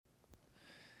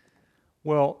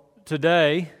Well,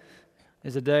 today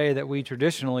is a day that we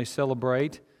traditionally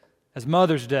celebrate as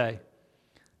Mother's Day.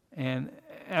 And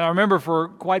I remember for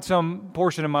quite some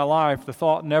portion of my life, the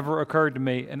thought never occurred to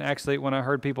me, and actually when I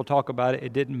heard people talk about it,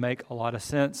 it didn't make a lot of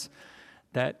sense,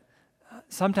 that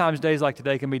sometimes days like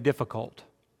today can be difficult.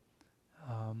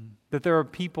 That there are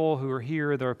people who are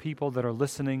here, there are people that are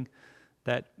listening,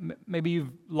 that maybe you've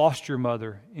lost your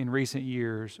mother in recent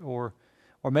years, or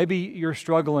maybe you're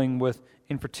struggling with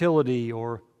infertility,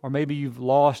 or maybe you've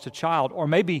lost a child, or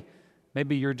maybe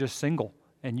you're just single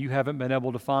and you haven't been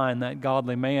able to find that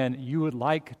godly man you would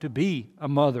like to be a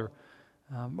mother.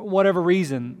 Whatever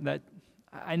reason, that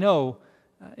I know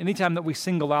anytime that we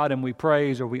single out and we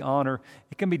praise or we honor,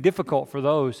 it can be difficult for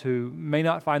those who may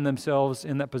not find themselves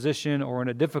in that position or in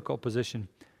a difficult position.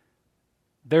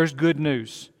 There's good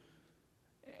news.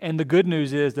 And the good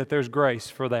news is that there's grace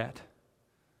for that.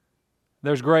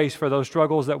 There's grace for those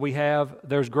struggles that we have.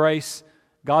 There's grace,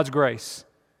 God's grace,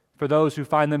 for those who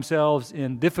find themselves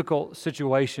in difficult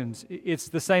situations. It's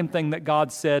the same thing that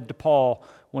God said to Paul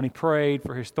when he prayed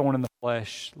for his thorn in the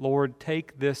flesh. Lord,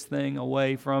 take this thing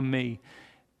away from me.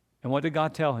 And what did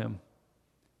God tell him?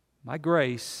 My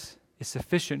grace is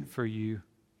sufficient for you.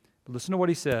 But listen to what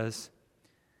he says.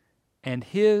 And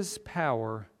His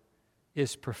power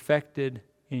is perfected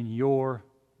in your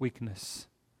weakness.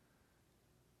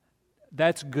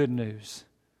 That's good news.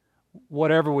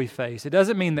 Whatever we face. It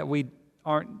doesn't mean that we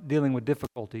aren't dealing with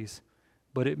difficulties,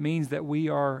 but it means that we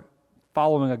are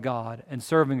following a God and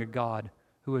serving a God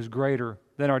who is greater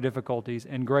than our difficulties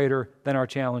and greater than our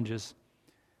challenges.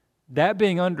 That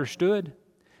being understood,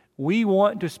 we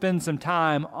want to spend some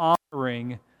time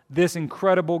honoring this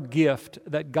incredible gift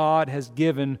that God has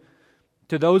given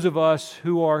to those of us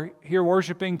who are here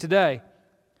worshiping today.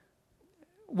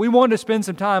 We want to spend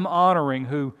some time honoring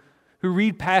who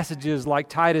read passages like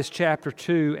Titus chapter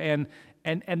 2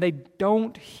 and they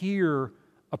don't hear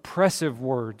oppressive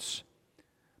words,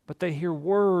 but they hear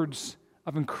words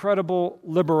of incredible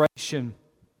liberation.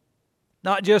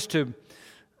 Not just to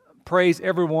praise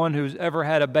everyone who's ever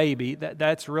had a baby,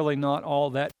 that's really not all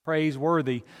that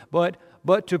praiseworthy, but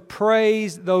to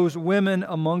praise those women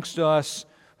amongst us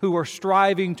who are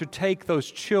striving to take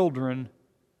those children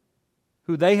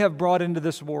who they have brought into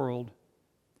this world,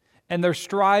 and they're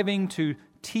striving to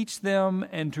teach them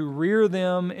and to rear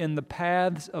them in the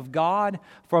paths of God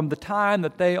from the time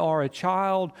that they are a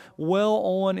child well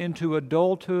on into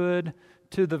adulthood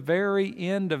to the very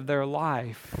end of their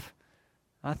life.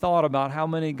 I thought about how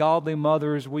many godly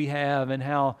mothers we have, and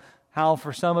how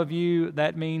for some of you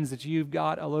that means that you've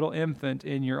got a little infant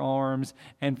in your arms,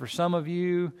 and for some of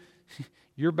you,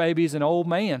 your baby's an old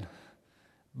man,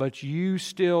 but you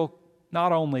still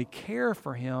not only care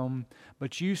for him,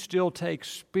 but you still take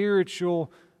spiritual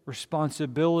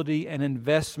responsibility and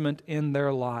investment in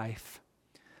their life.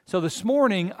 So this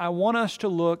morning, I want us to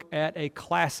look at a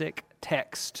classic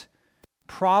text,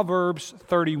 Proverbs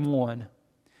 31.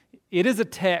 It is a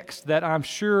text that I'm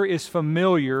sure is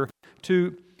familiar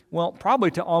to, well,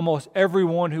 probably to almost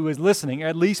everyone who is listening,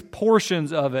 at least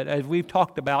portions of it, as we've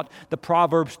talked about the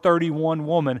Proverbs 31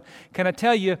 woman. Can I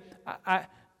tell you,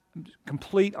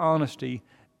 complete honesty,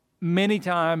 many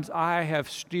times I have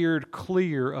steered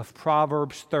clear of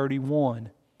Proverbs 31.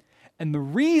 And the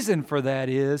reason for that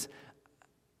is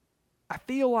I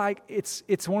feel like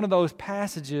it's one of those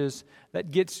passages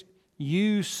that gets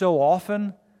used so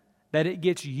often that it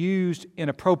gets used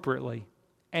inappropriately.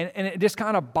 And it just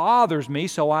kind of bothers me,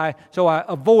 so I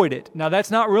avoid it. Now, that's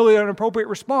not really an appropriate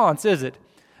response, is it?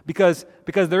 Because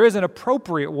there is an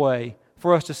appropriate way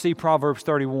for us to see Proverbs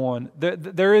 31.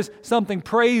 There is something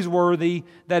praiseworthy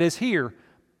that is here.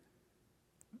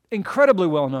 Incredibly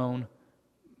well known,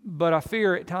 but I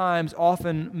fear at times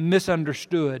often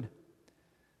misunderstood.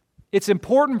 It's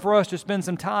important for us to spend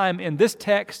some time in this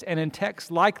text and in texts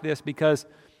like this because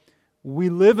we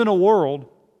live in a world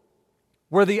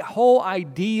where the whole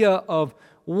idea of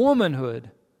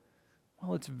womanhood,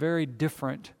 well, it's very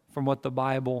different from what the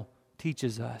Bible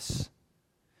teaches us.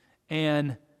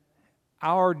 And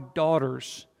our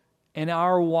daughters and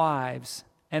our wives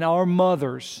and our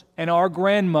mothers and our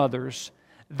grandmothers,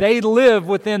 they live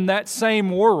within that same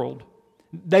world.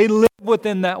 They live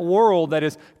within that world that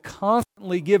is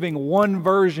constantly giving one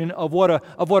version of what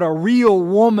a real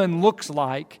woman looks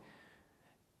like,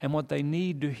 and what they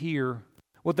need to hear,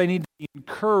 what they need to be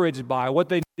encouraged by, what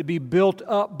they need to be built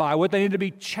up by, what they need to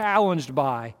be challenged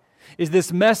by, is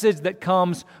this message that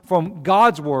comes from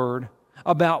God's Word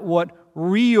about what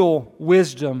real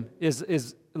wisdom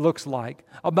looks like,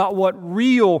 about what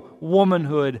real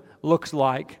womanhood looks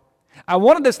like, I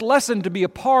wanted this lesson to be a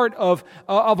part of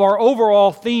our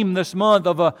overall theme this month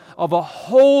of a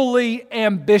holy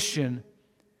ambition.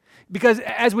 Because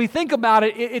as we think about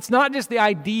it, it's not just the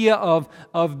idea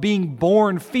of being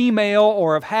born female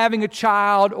or of having a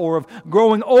child or of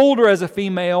growing older as a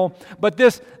female, but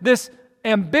this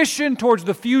ambition towards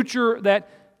the future that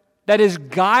is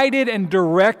guided and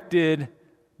directed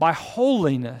by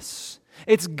holiness.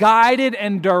 It's guided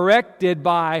and directed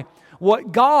by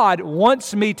what God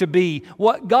wants me to be,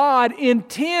 what God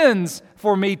intends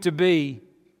for me to be.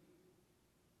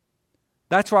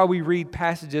 That's why we read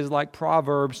passages like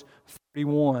Proverbs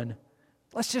 31.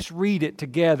 Let's just read it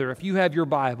together if you have your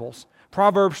Bibles.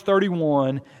 Proverbs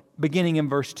 31, beginning in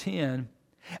verse 10.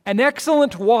 An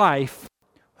excellent wife,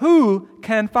 who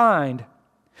can find?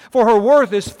 For her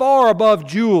worth is far above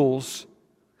jewels.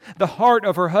 The heart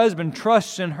of her husband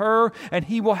trusts in her, and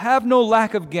he will have no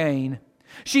lack of gain.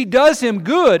 She does him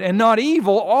good and not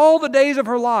evil all the days of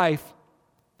her life.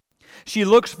 She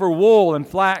looks for wool and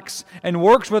flax and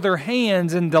works with her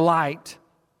hands in delight.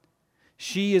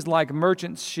 She is like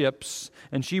merchant ships,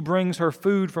 and she brings her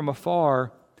food from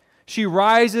afar. She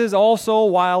rises also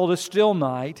while it is still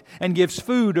night and gives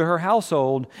food to her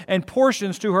household and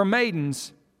portions to her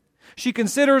maidens. She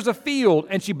considers a field,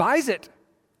 and she buys it.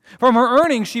 From her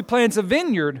earnings she plants a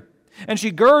vineyard, and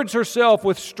she girds herself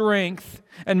with strength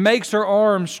and makes her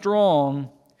arms strong.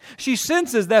 She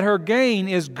senses that her gain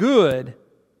is good,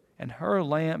 and her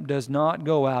lamp does not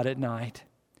go out at night.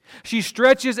 She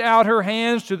stretches out her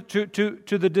hands to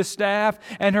the distaff,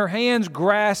 and her hands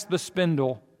grasp the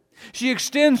spindle. She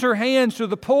extends her hands to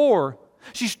the poor.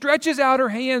 She stretches out her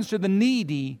hands to the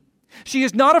needy. She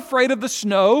is not afraid of the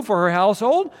snow for her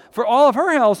household, for all of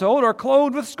her household are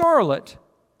clothed with scarlet.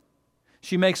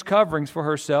 She makes coverings for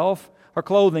herself. Her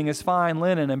clothing is fine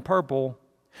linen and purple.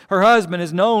 Her husband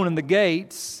is known in the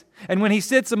gates, and when he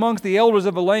sits amongst the elders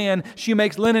of the land, she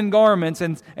makes linen garments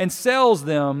and sells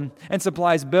them and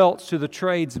supplies belts to the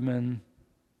tradesmen.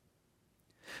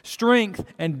 Strength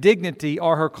and dignity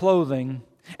are her clothing,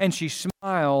 and she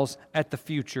smiles at the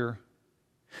future.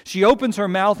 She opens her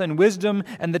mouth in wisdom,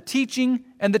 and the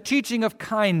teaching of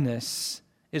kindness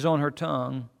is on her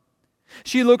tongue.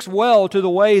 She looks well to the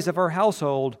ways of her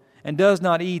household and does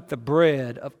not eat the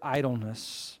bread of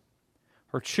idleness.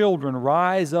 Her children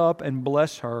rise up and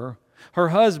bless her, her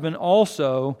husband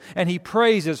also, and he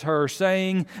praises her,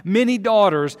 saying, "Many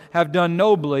daughters have done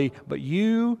nobly, but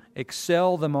you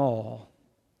excel them all."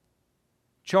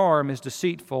 Charm is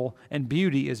deceitful, and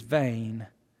beauty is vain.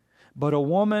 But a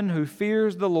woman who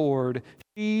fears the Lord,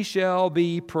 she shall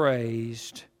be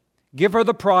praised. Give her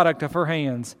the product of her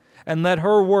hands, and let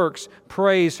her works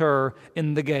praise her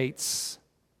in the gates.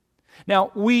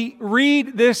 Now, we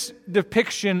read this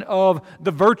depiction of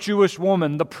the virtuous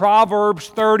woman, the Proverbs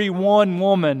 31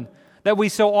 woman that we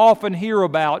so often hear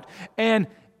about. And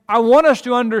I want us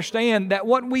to understand that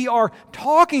what we are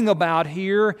talking about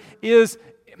here is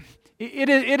it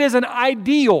is an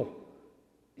ideal.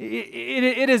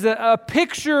 It is a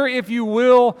picture, if you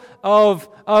will,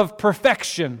 of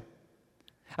perfection.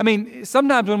 I mean,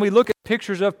 sometimes when we look at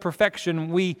pictures of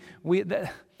perfection,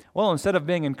 instead of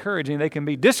being encouraging, they can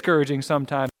be discouraging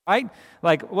sometimes, right?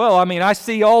 Like, I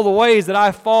see all the ways that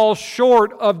I fall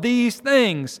short of these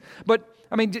things. But,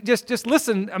 just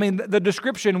listen. The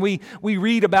description we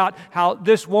read about how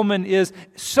this woman is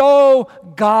so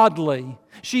godly.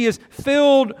 She is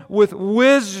filled with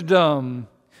wisdom.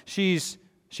 She's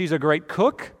a great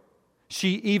cook.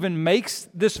 She even makes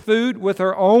this food with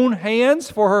her own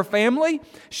hands for her family.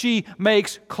 She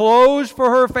makes clothes for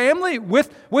her family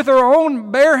with her own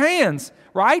bare hands,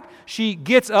 right? She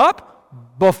gets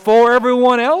up before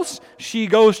everyone else. She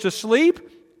goes to sleep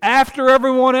after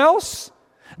everyone else.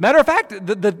 Matter of fact,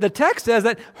 the text says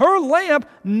that her lamp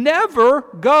never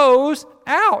goes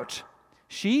out.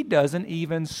 She doesn't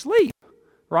even sleep,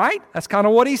 right? That's kind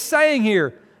of what he's saying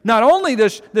here. Not only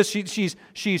does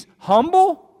she's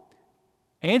humble,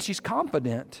 and she's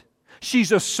confident.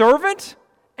 She's a servant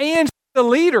and she's a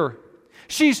leader.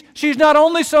 She's not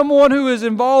only someone who is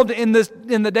involved in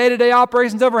the day-to-day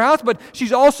operations of her house, but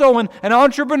she's also an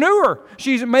entrepreneur.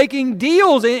 She's making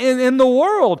deals in the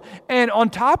world. And on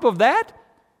top of that,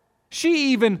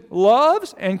 she even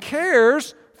loves and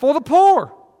cares for the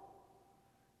poor.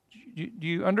 Do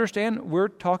you understand? We're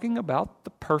talking about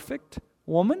the perfect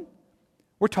woman.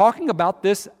 We're talking about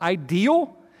this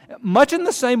ideal. Much in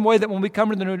the same way that when we come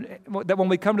to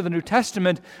the New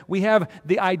Testament, we have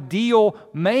the ideal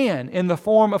man in the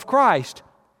form of Christ.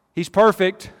 He's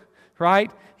perfect,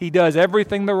 right? He does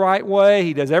everything the right way.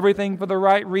 He does everything for the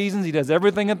right reasons. He does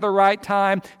everything at the right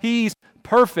time. He's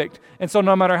perfect. And so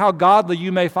no matter how godly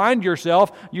you may find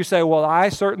yourself, you say, well, I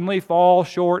certainly fall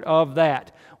short of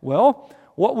that. Well,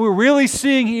 what we're really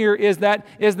seeing here is that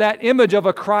image of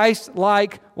a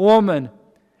Christ-like woman.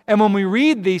 And when we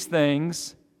read these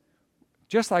things,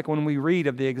 just like when we read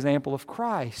of the example of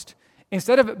Christ,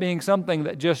 instead of it being something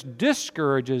that just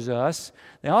discourages us,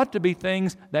 they ought to be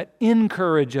things that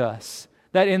encourage us,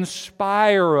 that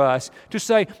inspire us to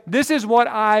say, this is what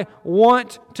I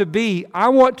want to be. I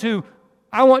want to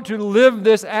live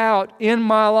this out in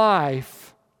my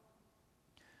life.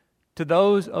 To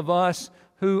those of us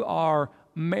who are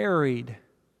married,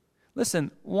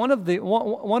 listen, one of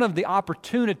the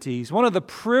opportunities, one of the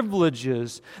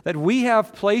privileges that we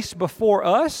have placed before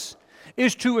us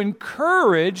is to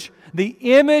encourage the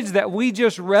image that we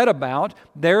just read about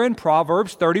there in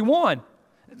Proverbs 31.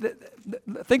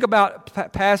 Think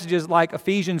about passages like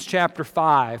Ephesians chapter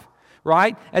 5,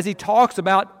 right? As he talks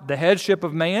about the headship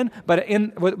of man, but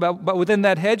within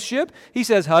that headship, he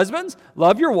says, husbands,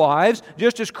 love your wives,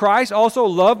 just as Christ also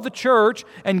loved the church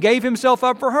and gave himself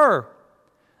up for her,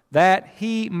 that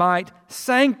he might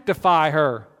sanctify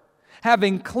her,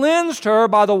 having cleansed her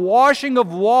by the washing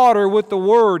of water with the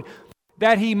word,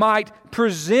 that he might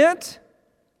present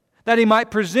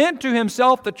to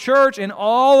himself the church in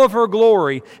all of her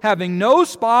glory, having no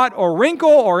spot or wrinkle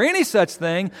or any such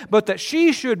thing, but that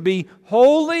she should be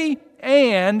holy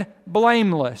and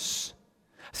blameless.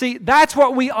 See, that's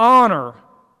what we honor.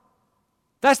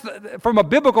 From a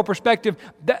biblical perspective,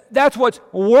 that's what's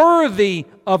worthy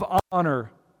of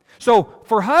honor. So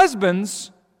for husbands,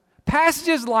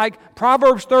 passages like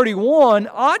Proverbs 31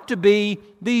 ought to be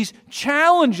these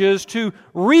challenges to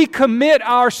recommit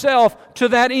ourselves to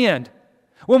that end.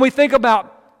 When we think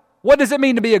about what does it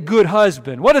mean to be a good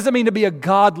husband? What does it mean to be a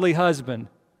godly husband?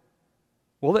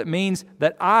 Well, it means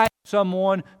that I am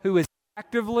someone who is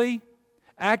actively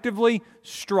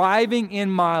striving in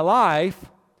my life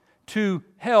to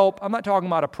help. I'm not talking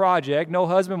about a project. No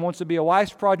husband wants to be a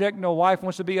wife's project. No wife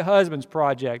wants to be a husband's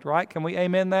project, right? Can we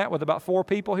amen that with about 4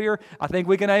 people here? I think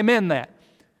we can amen that.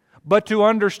 But to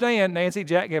understand, Nancy,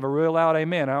 Jack gave a real loud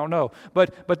amen. I don't know.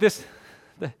 But this,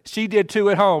 she did too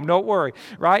at home. Don't worry,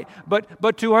 right?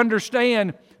 But to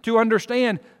understand,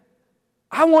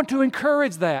 I want to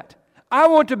encourage that. I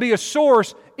want to be a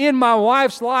source in my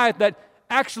wife's life that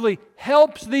actually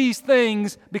helps these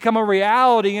things become a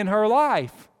reality in her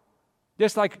life.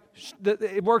 Just like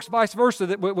it works vice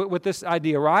versa with this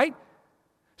idea, right?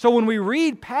 So when we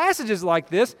read passages like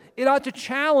this, it ought to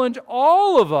challenge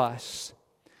all of us.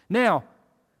 Now,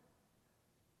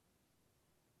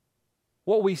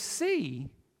 what we see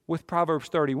with Proverbs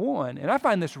 31, and I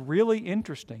find this really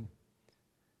interesting,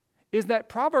 is that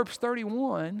Proverbs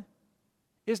 31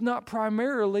 is not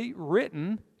primarily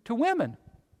written to women.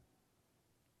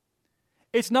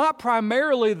 It's not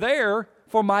primarily there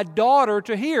for my daughter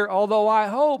to hear, although I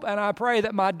hope and I pray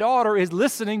that my daughter is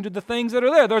listening to the things that are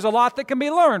there. There's a lot that can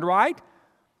be learned, right?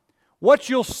 What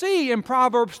you'll see in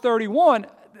Proverbs 31,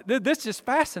 this just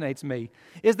fascinates me,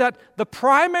 is that the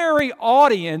primary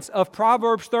audience of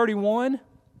Proverbs 31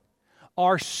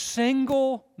 are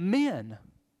single men.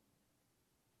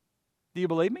 Do you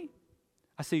believe me?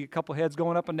 I see a couple heads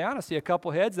going up and down. I see a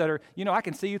couple heads that are, I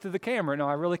can see you through the camera. No,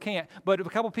 I really can't. But a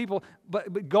couple people,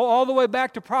 but go all the way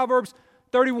back to Proverbs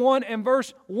 31 and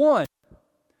verse 1,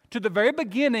 to the very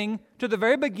beginning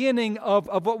of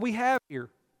what we have here.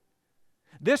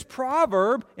 This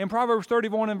proverb, in Proverbs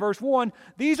 31 and verse 1,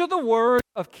 these are the words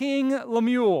of King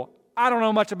Lemuel. I don't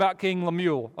know much about King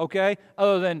Lemuel, okay?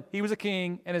 Other than he was a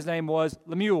king and his name was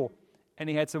Lemuel, and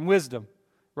he had some wisdom,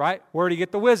 right? Where did he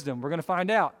get the wisdom? We're going to find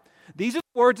out. These are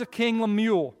the words of King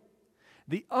Lemuel,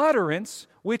 the utterance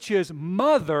which his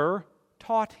mother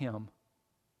taught him.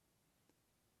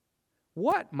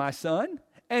 What, my son?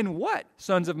 And what,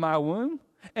 sons of my womb?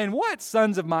 And what,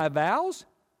 sons of my vows?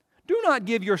 Do not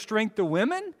give your strength to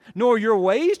women, nor your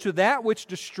ways to that which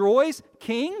destroys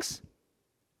kings.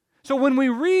 So when we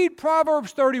read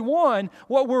Proverbs 31,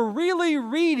 what we're really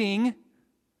reading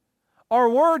are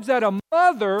words that a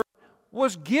mother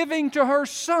was giving to her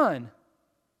son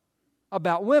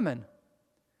about women.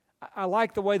 I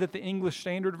like the way that the English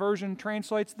Standard Version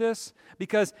translates this,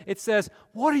 because it says,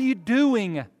 "What are you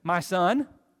doing, my son?"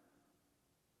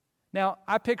 Now,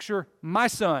 I picture my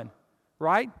son,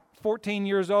 right? 14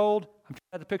 years old. I'm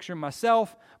trying to picture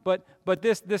myself, but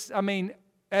this,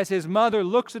 as his mother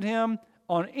looks at him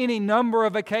on any number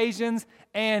of occasions,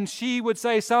 and she would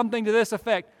say something to this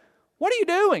effect, "What are you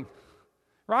doing?"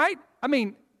 Right?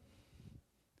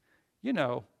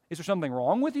 Is there something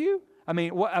wrong with you?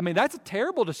 That's a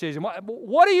terrible decision.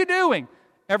 What are you doing?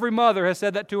 Every mother has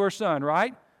said that to her son,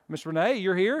 right? Miss Renee,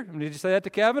 you're here. Did you say that to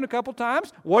Kevin a couple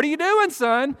times? What are you doing,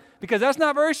 son? Because that's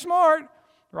not very smart,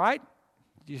 right?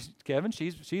 Kevin,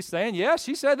 she's saying, yes,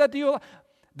 she said that to you.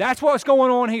 That's what's going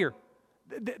on here.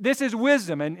 This is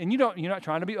wisdom, and you're not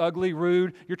trying to be ugly,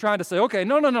 rude. You're trying to say, okay,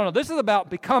 no. This is about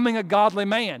becoming a godly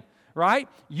man, right?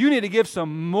 You need to give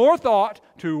some more thought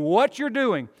to what you're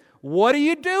doing. What are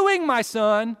you doing, my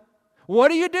son? What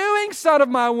are you doing, son of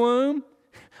my womb?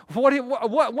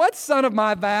 What son of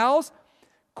my vows?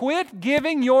 Quit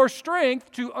giving your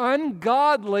strength to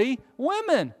ungodly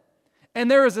women.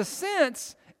 And there is a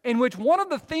sense in which one of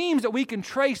the themes that we can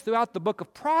trace throughout the book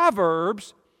of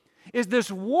Proverbs is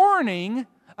this warning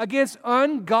against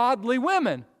ungodly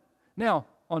women. Now,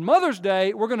 on Mother's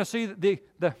Day, we're going to see the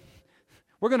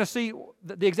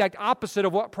exact opposite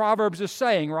of what Proverbs is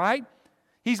saying, right?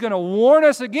 He's going to warn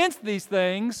us against these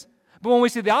things, but when we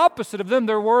see the opposite of them,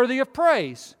 they're worthy of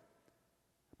praise.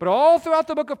 But all throughout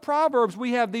the book of Proverbs,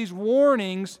 we have these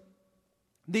warnings,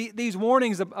 these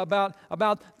warnings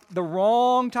about the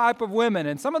wrong type of women.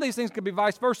 And some of these things could be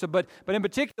vice versa, but in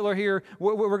particular here,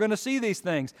 we're going to see these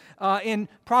things. In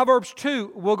Proverbs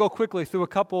 2, we'll go quickly through a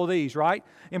couple of these, right?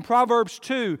 In Proverbs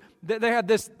 2, they have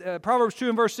this, Proverbs 2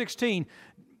 and verse 16,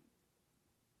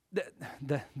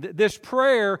 this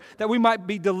prayer that we might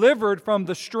be delivered from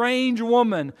the strange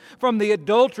woman, from the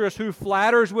adulteress who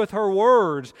flatters with her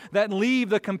words, that leave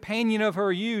the companion of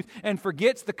her youth and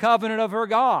forgets the covenant of her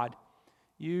God.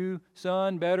 You,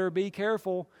 son, better be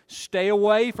careful. Stay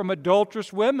away from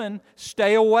adulterous women.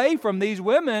 Stay away from these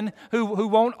women who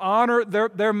won't honor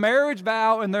their marriage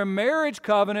vow and their marriage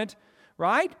covenant,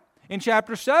 right? In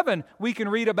chapter 7, we can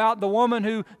read about the woman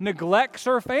who neglects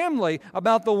her family,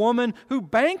 about the woman who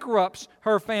bankrupts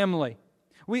her family.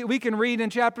 We can read in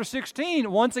chapter 16,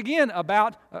 once again,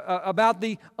 about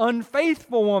the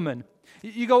unfaithful woman.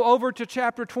 You go over to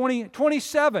chapter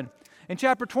 27. In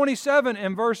chapter 27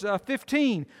 and verse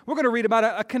 15, we're going to read about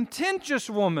a contentious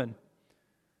woman.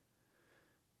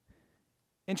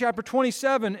 In chapter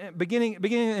 27, beginning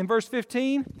in verse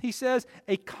 15, he says,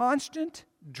 a constant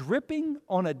dripping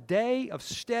on a day of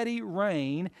steady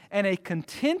rain and a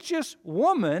contentious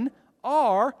woman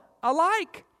are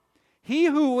alike. He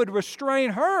who would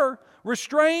restrain her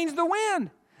restrains the wind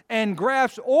and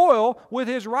grasps oil with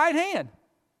his right hand.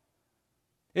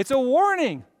 It's a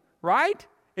warning, right?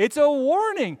 It's a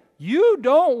warning. You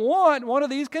don't want one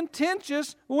of these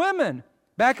contentious women.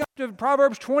 Back up to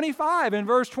Proverbs 25 and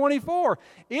verse 24.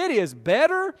 It is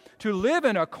better to live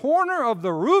in a corner of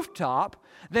the rooftop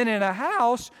than in a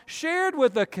house shared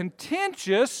with a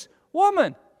contentious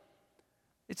woman.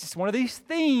 It's just one of these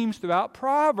themes throughout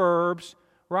Proverbs,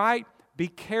 right? Be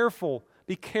careful.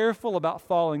 Be careful about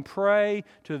falling prey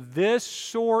to this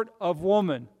sort of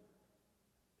woman.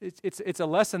 It's a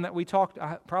lesson that we talked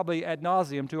probably ad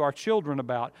nauseum to our children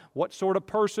about. What sort of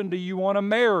person do you want to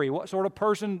marry? What sort of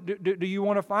person do you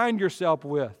want to find yourself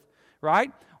with?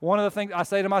 Right? One of the things I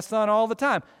say to my son all the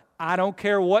time, I don't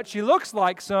care what she looks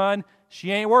like, son,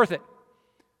 she ain't worth it.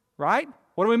 Right?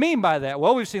 What do we mean by that?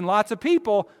 Well, we've seen lots of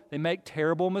people, they make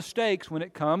terrible mistakes when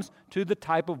it comes to the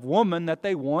type of woman that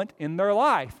they want in their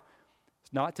life.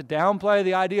 It's not to downplay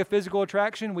the idea of physical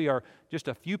attraction. We are just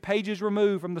a few pages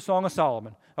removed from the Song of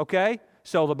Solomon. Okay?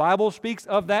 So the Bible speaks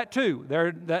of that too.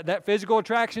 That physical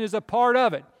attraction is a part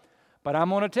of it. But I'm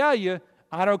going to tell you,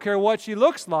 I don't care what she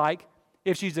looks like,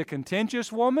 if she's a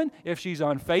contentious woman, if she's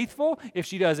unfaithful, if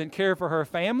she doesn't care for her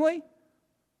family,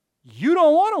 you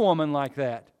don't want a woman like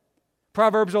that.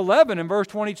 Proverbs 11 and verse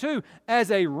 22, as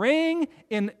a ring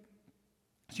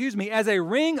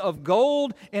of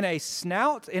gold in a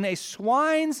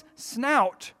swine's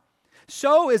snout,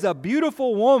 so is a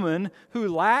beautiful woman who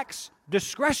lacks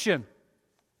discretion.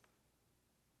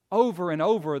 Over and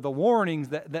over, the warnings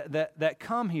that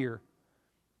come here.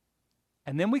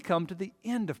 And then we come to the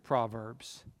end of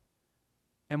Proverbs.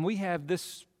 And we have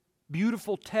this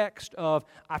beautiful text of,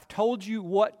 I've told you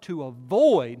what to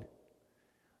avoid.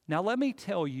 Now let me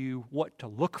tell you what to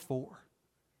look for.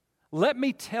 Let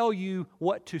me tell you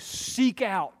what to seek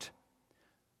out.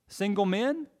 Single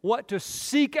men, what to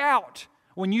seek out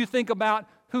when you think about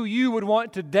who you would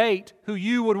want to date, who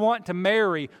you would want to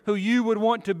marry, who you would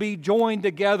want to be joined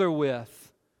together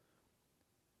with.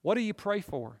 What do you pray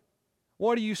for?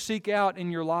 What do you seek out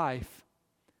in your life?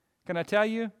 Can I tell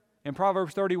you, in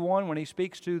Proverbs 31, when he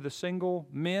speaks to the single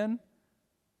men,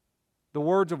 the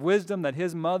words of wisdom that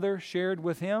his mother shared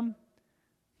with him,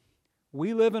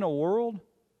 we live in a world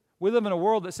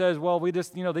that says, well, we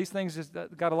just, these things just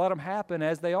got to let them happen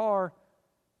as they are.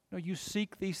 No, you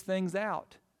seek these things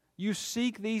out. You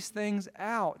seek these things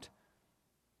out.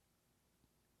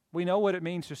 We know what it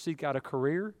means to seek out a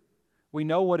career. We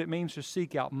know what it means to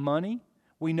seek out money.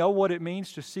 We know what it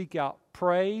means to seek out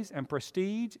praise and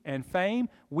prestige and fame.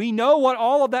 We know what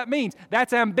all of that means.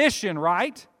 That's ambition,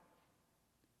 right?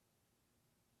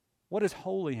 What is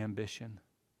holy ambition?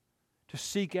 To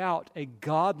seek out a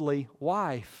godly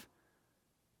wife.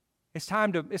 It's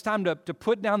time to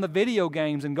put down the video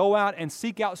games and go out and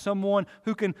seek out someone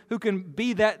who can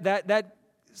be that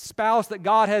spouse that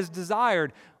God has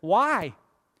desired. Why?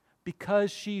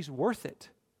 Because she's worth it.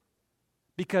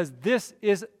 Because this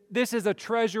is a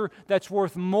treasure that's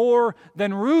worth more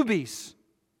than rubies.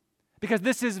 Because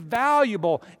this is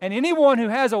valuable. And anyone who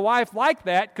has a wife like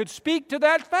that could speak to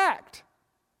that fact.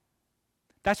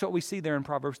 That's what we see there in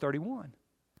Proverbs 31.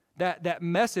 That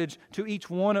message to each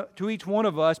one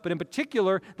of us, but in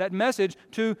particular, that message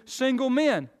to single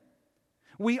men.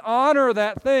 We honor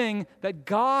that thing that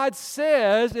God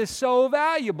says is so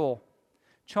valuable.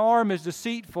 Charm is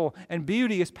deceitful and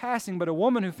beauty is passing, but a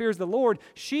woman who fears the Lord,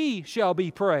 she shall be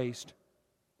praised.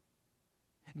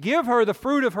 Give her the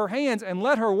fruit of her hands and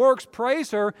let her works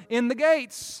praise her in the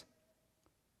gates.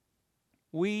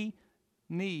 We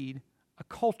need a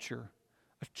culture,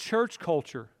 a church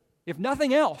culture, if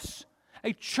nothing else,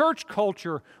 a church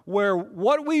culture where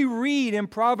what we read in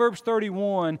Proverbs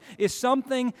 31 is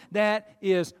something that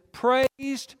is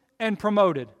praised and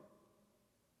promoted.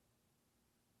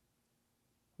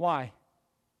 Why?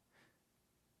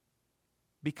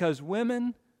 Because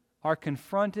women are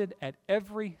confronted at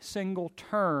every single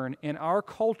turn in our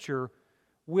culture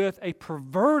with a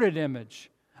perverted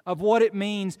image of what it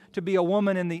means to be a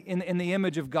woman in the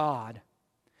image of God.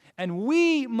 And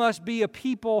we must be a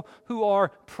people who are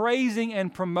praising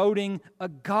and promoting a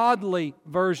godly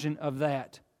version of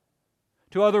that.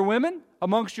 To other women,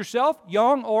 amongst yourself,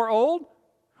 young or old,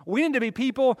 we need to be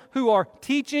people who are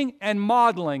teaching and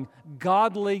modeling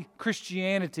godly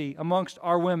Christianity amongst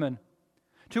our women.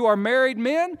 To our married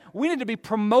men, we need to be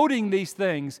promoting these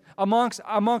things amongst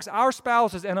our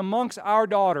spouses and amongst our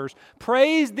daughters.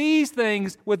 Praise these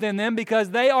things within them because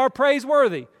they are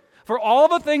praiseworthy. For all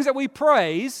the things that we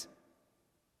praise,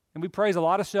 and we praise a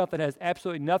lot of stuff that has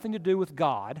absolutely nothing to do with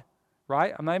God,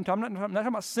 right? I'm not talking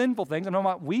about sinful things. I'm talking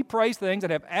about we praise things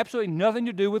that have absolutely nothing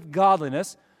to do with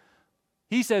godliness.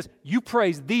 He says, you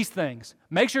praise these things.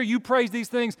 Make sure you praise these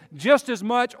things just as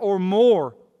much or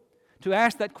more. To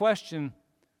ask that question,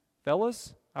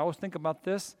 fellas, I always think about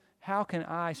this. How can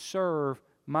I serve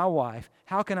my wife?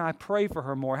 How can I pray for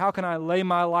her more? How can I lay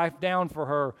my life down for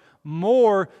her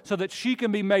more so that she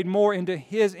can be made more into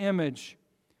His image?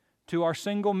 To our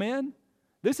single men,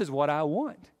 this is what I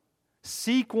want.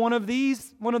 Seek one of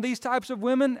these types of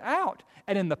women out,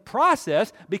 and in the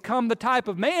process, become the type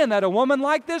of man that a woman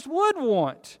like this would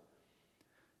want.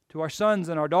 To our sons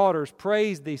and our daughters,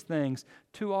 praise these things.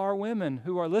 To our women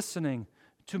who are listening,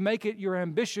 to make it your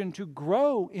ambition to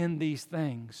grow in these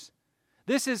things.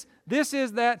 This is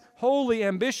that holy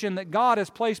ambition that God has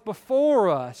placed before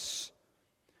us.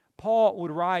 Paul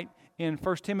would write in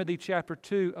 1 Timothy chapter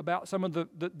 2 about some of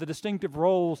the distinctive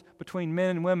roles between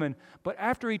men and women. But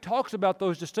after he talks about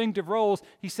those distinctive roles,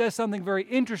 he says something very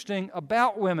interesting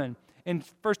about women. In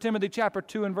 1 Timothy chapter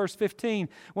 2 and verse 15,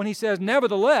 when he says,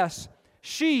 nevertheless,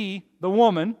 she, the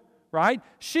woman, right,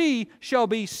 she shall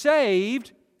be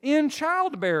saved in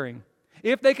childbearing,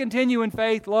 if they continue in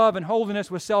faith, love, and holiness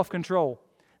with self-control.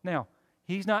 Now,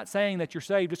 he's not saying that you're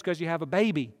saved just because you have a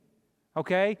baby.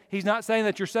 Okay? He's not saying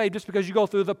that you're saved just because you go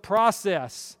through the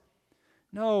process.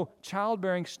 No,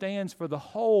 childbearing stands for the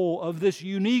whole of this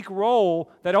unique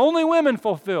role that only women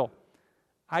fulfill.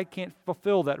 I can't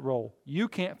fulfill that role. You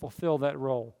can't fulfill that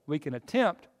role. We can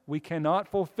attempt. We cannot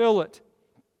fulfill it.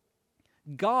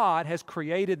 God has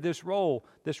created this role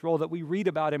that we read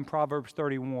about in Proverbs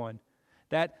 31,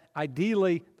 that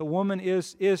ideally the woman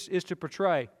is to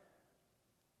portray.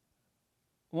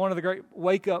 One of the great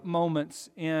wake-up moments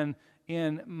in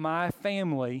my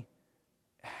family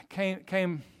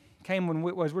came when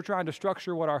we're trying to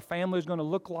structure what our family is going to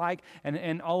look like,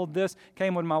 and all of this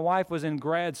came when my wife was in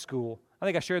grad school. I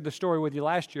think I shared the story with you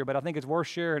last year, but I think it's worth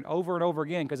sharing over and over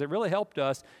again because it really helped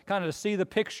us kind of to see the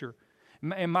picture.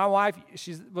 And my wife,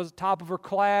 she was top of her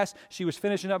class. She was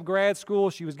finishing up grad school.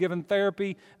 She was given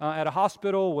therapy at a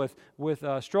hospital with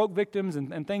stroke victims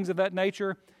and things of that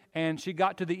nature. And she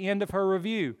got to the end of her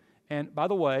review. And by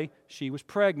the way, she was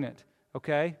pregnant,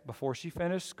 okay, before she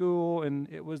finished school, and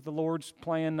it was the Lord's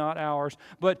plan, not ours.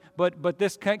 But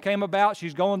this came about.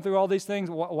 She's going through all these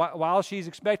things while she's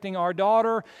expecting our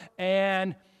daughter,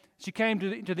 and she came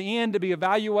to the end to be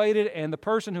evaluated, and the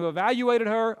person who evaluated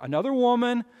her, another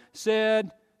woman,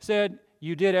 said,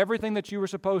 you did everything that you were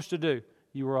supposed to do.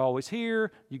 you were always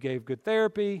here, you gave good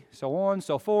therapy, so on and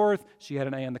so forth. She had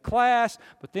an A in the class,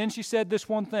 but then she said this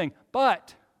one thing,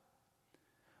 but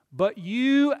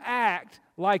you act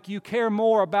like you care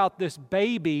more about this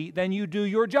baby than you do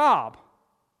your job.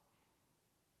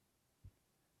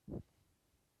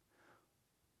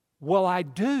 Well, I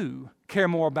do care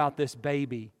more about this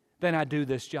baby than I do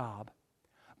this job.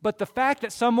 But the fact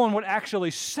that someone would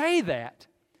actually say that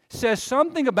says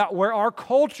something about where our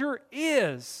culture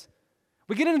is.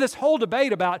 We get into this whole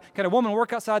debate about, can a woman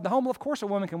work outside the home? Well, of course a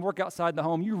woman can work outside the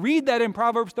home. You read that in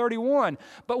Proverbs 31.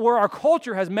 But where our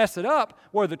culture has messed it up,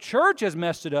 where the church has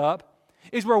messed it up,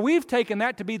 is where we've taken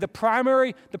that to be the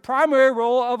primary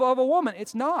role of a woman.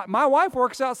 It's not. My wife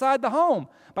works outside the home,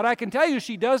 but I can tell you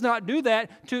she does not do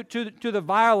that to the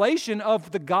violation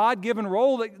of the God-given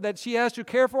role that she has to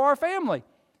care for our family.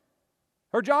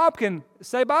 Her job can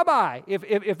say bye-bye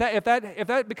if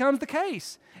that becomes the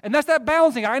case. And that's that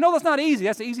balancing. I know that's not easy.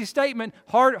 That's an easy statement,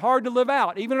 hard to live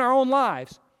out, even in our own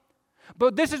lives.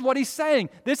 But this is what he's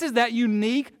saying. This is that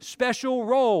unique, special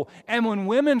role. And when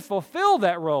women fulfill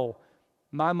that role,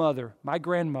 my mother, my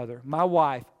grandmother, my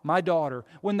wife, my daughter,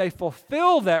 when they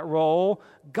fulfill that role,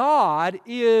 God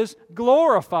is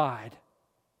glorified.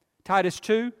 Titus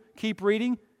 2, keep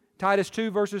reading. Titus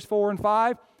 2, verses 4 and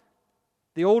 5.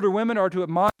 The older women are to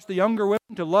admonish the younger women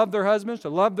to love their husbands, to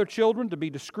love their children, to be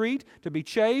discreet, to be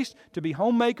chaste, to be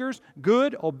homemakers,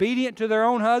 good, obedient to their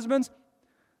own husbands,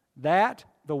 that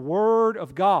the word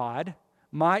of God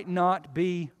might not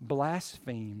be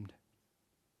blasphemed.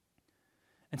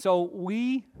 And so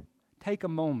we take a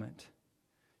moment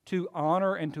to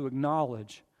honor and to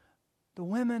acknowledge the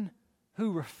women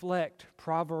who reflect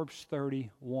Proverbs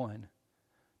 31.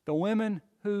 The women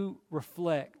who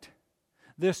reflect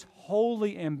this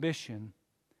holy ambition,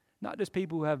 not just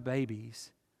people who have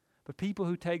babies, but people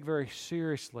who take very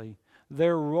seriously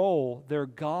their role, their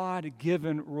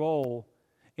God-given role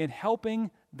in helping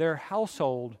their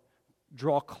household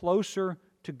draw closer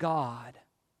to God.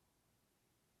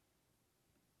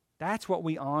 That's what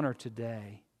we honor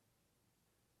today.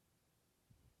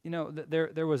 You know,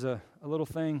 there was a little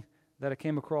thing that I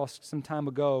came across some time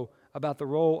ago about the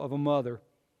role of a mother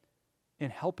in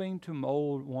helping to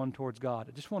mold one towards God.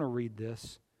 I just want to read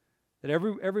this, that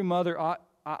every mother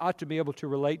ought to be able to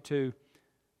relate to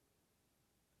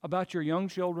about your young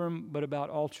children, but about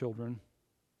all children.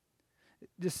 It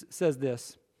just says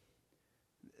this: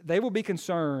 they will be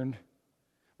concerned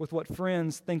with what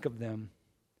friends think of them,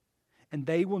 and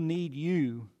they will need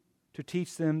you to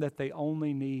teach them that they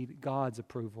only need God's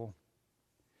approval.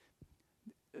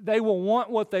 They will want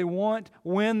what they want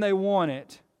when they want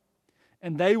it,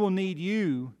 and they will need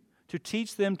you to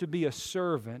teach them to be a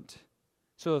servant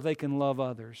so that they can love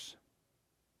others.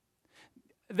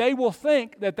 They will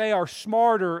think that they are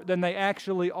smarter than they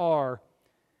actually are,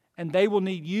 and they will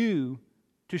need you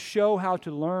to show how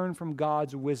to learn from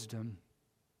God's wisdom.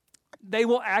 They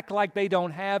will act like they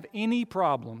don't have any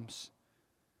problems,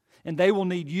 and they will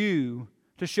need you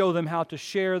to show them how to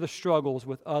share the struggles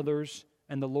with others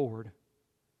and the Lord.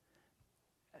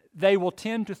 They will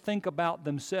tend to think about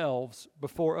themselves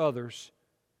before others,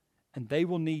 and they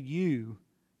will need you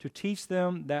to teach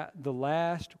them that the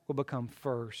last will become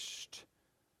first,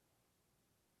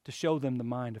 to show them the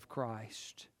mind of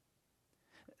Christ.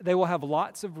 They will have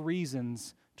lots of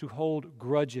reasons to hold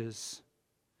grudges,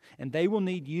 and they will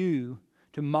need you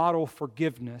to model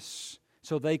forgiveness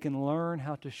so they can learn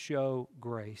how to show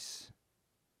grace.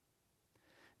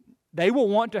 They will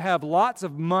want to have lots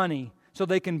of money so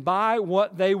they can buy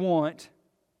what they want,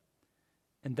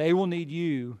 and they will need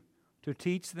you to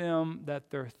teach them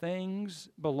that their things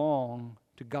belong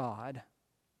to God.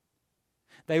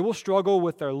 They will struggle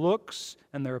with their looks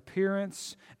and their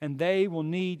appearance, and they will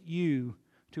need you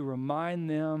to remind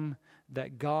them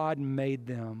that God made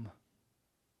them.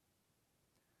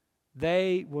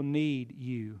 They will need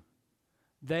you.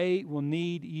 They will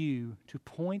need you to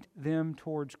point them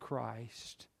towards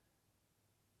Christ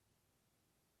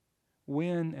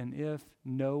when and if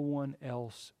no one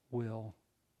else will.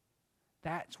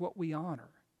 That's what we honor.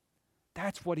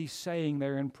 That's what he's saying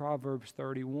there in Proverbs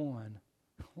 31.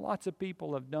 Lots of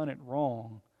people have done it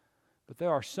wrong, but there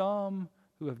are some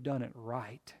who have done it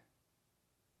right.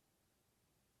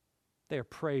 They are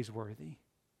praiseworthy,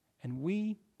 and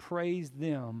we praise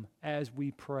them as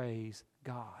we praise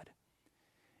God.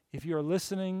 If you're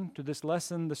listening to this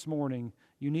lesson this morning,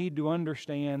 you need to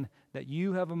understand that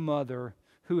you have a mother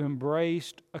who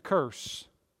embraced a curse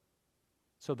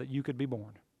so that you could be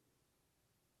born.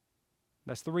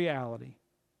 That's the reality.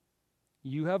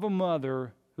 You have a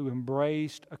mother who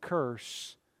embraced a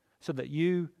curse so that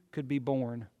you could be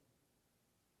born.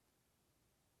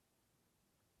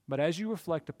 But as you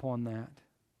reflect upon that,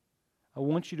 I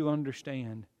want you to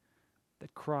understand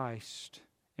that Christ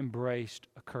embraced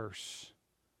a curse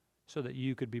so that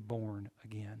you could be born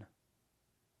again.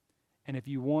 And if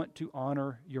you want to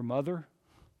honor your mother,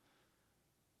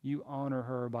 you honor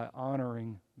her by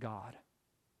honoring God.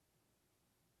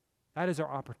 That is our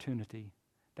opportunity.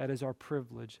 That is our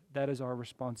privilege. That is our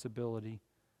responsibility.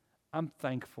 I'm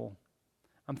thankful.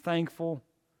 I'm thankful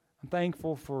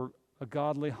for a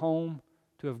godly home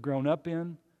to have grown up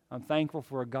in. I'm thankful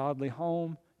for a godly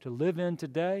home to live in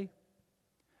today.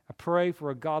 I pray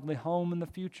for a godly home in the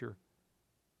future.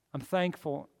 I'm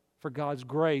thankful for God's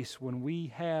grace when we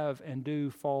have and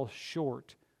do fall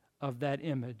short of that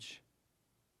image.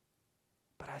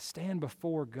 But I stand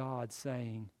before God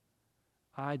saying,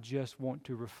 I just want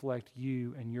to reflect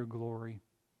you and your glory.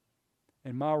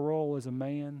 And my role as a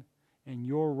man and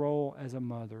your role as a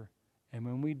mother. And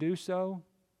when we do so,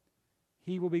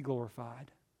 He will be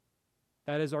glorified.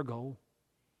 That is our goal.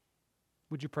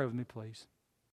 Would you pray with me, please?